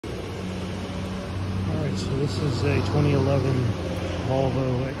Alright, so this is a 2011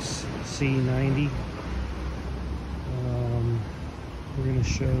 Volvo XC90. We're going to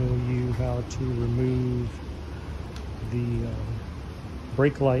show you how to remove the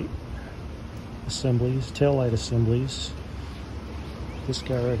brake light assemblies, tail light assemblies, this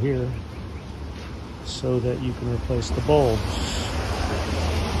guy right here, so that you can replace the bulbs.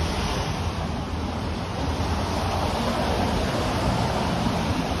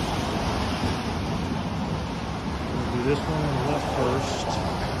 We'll do this one on the left first.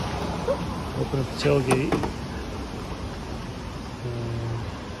 Open up the tailgate.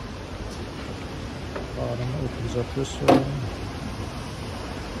 Bottom opens up this way,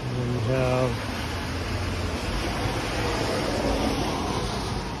 and then you have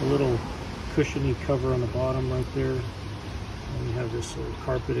a little cushiony cover on the bottom right there, and you have this little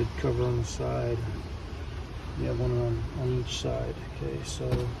carpeted cover on the side. You have one on each side. Okay, so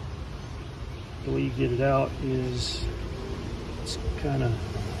the way you get it out is it's kind of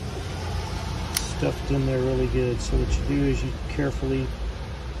stuffed in there really good. So what you do is you carefully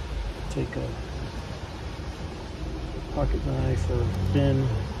take a pocket knife or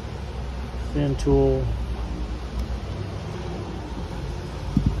thin tool,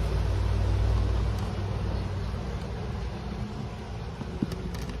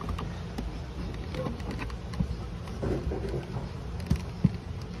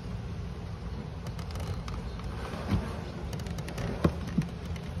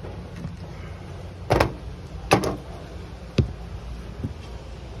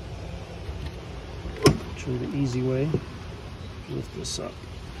 show you the easy way. Lift this up.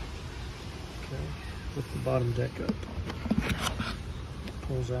 Okay, lift the bottom deck up.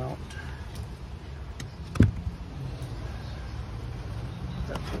 Pulls out.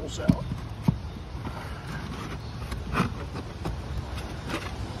 That pulls out. Okay.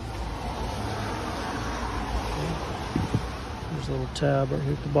 There's a little tab right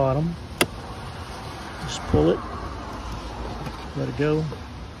here at the bottom. Just pull it. Let it go.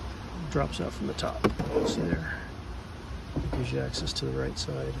 It drops out from the top. See there. Gives you access to the right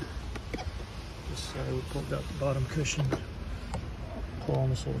side. This side we pulled out the bottom cushion. Pull on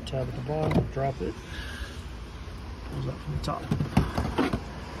this little tab at the bottom, drop it. Pulls up from the top.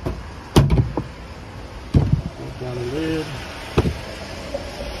 Pull down the lid.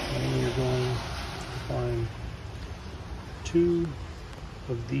 And then you're going to find two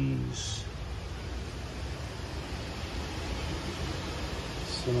of these.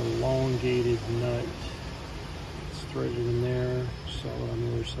 It's an elongated nut. Threaded in there, solid on the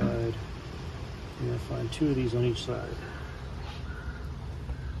other side. You're going to find two of these on each side.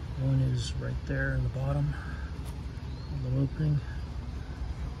 One is right there in the bottom of the opening.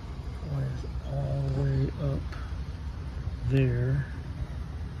 One is all the way up there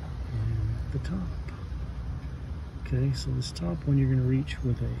in the top. Okay, so this top one you're going to reach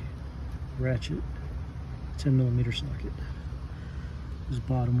with a ratchet 10mm socket. This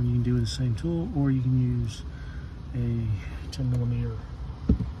bottom one you can do with the same tool, or you can use a 10mm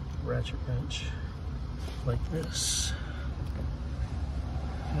ratchet wrench like this.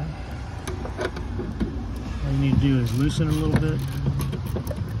 Okay. All you need to do is loosen it a little bit,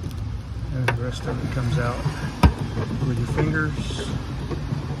 and the rest of it comes out with your fingers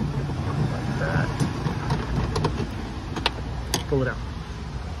like that. Pull it out.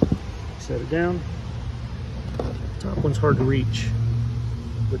 Set it down. The top one's hard to reach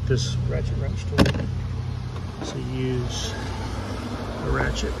with this ratchet wrench tool. So use a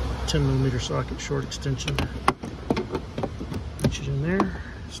ratchet 10mm socket short extension. Reach it in there,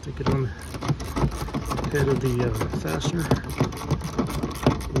 stick it on the head of the fastener,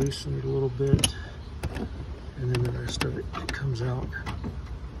 loosen it a little bit, and then the rest of it comes out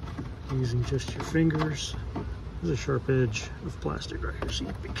using just your fingers. There's a sharp edge of plastic right here, so you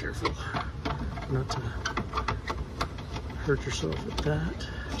have to be careful not to hurt yourself with that.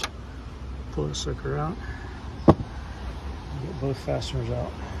 Pull the sucker out. Get both fasteners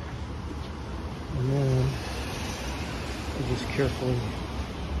out, and then you just carefully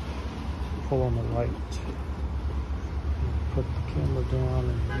pull on the light. Put the camera down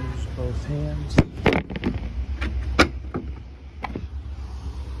and use both hands.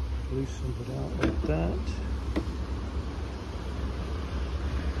 Loosen it out like that.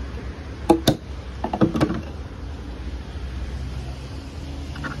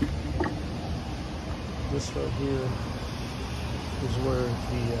 This right here is where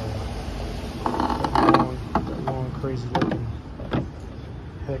that long crazy looking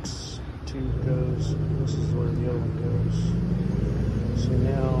hex tube goes. This is where the other one goes. So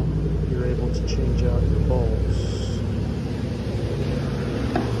now you're able to change out your bulbs.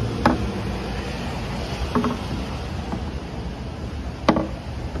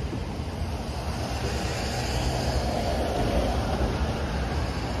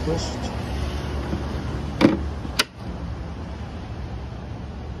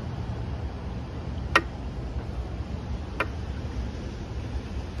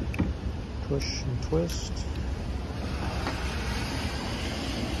 push and twist.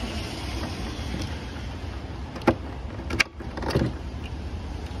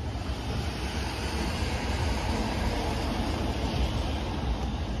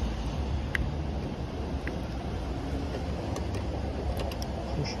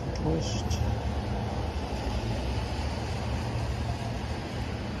 Push and twist.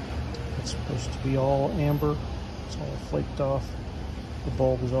 It's supposed to be all amber. It's all flaked off. The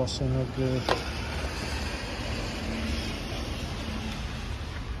bulb is also no good.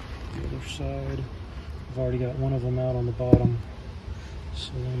 The other side, I've already got one of them out on the bottom.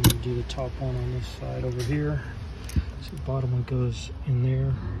 So I'm going to do the top one on this side over here. So the bottom one goes in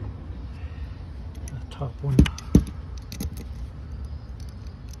there. The top one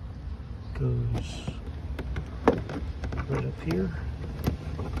goes right up here.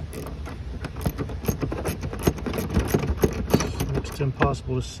 It's next to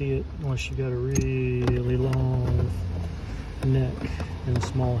impossible to see it unless you got a really long neck and a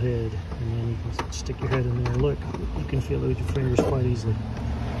small head, and then you can stick your head in there. Look, you can feel it with your fingers quite easily.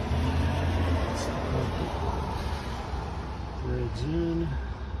 Threads in.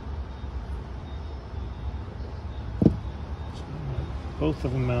 So both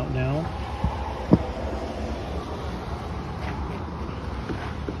of them out now.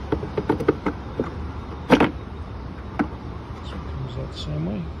 So it comes out the same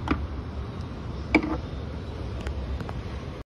way.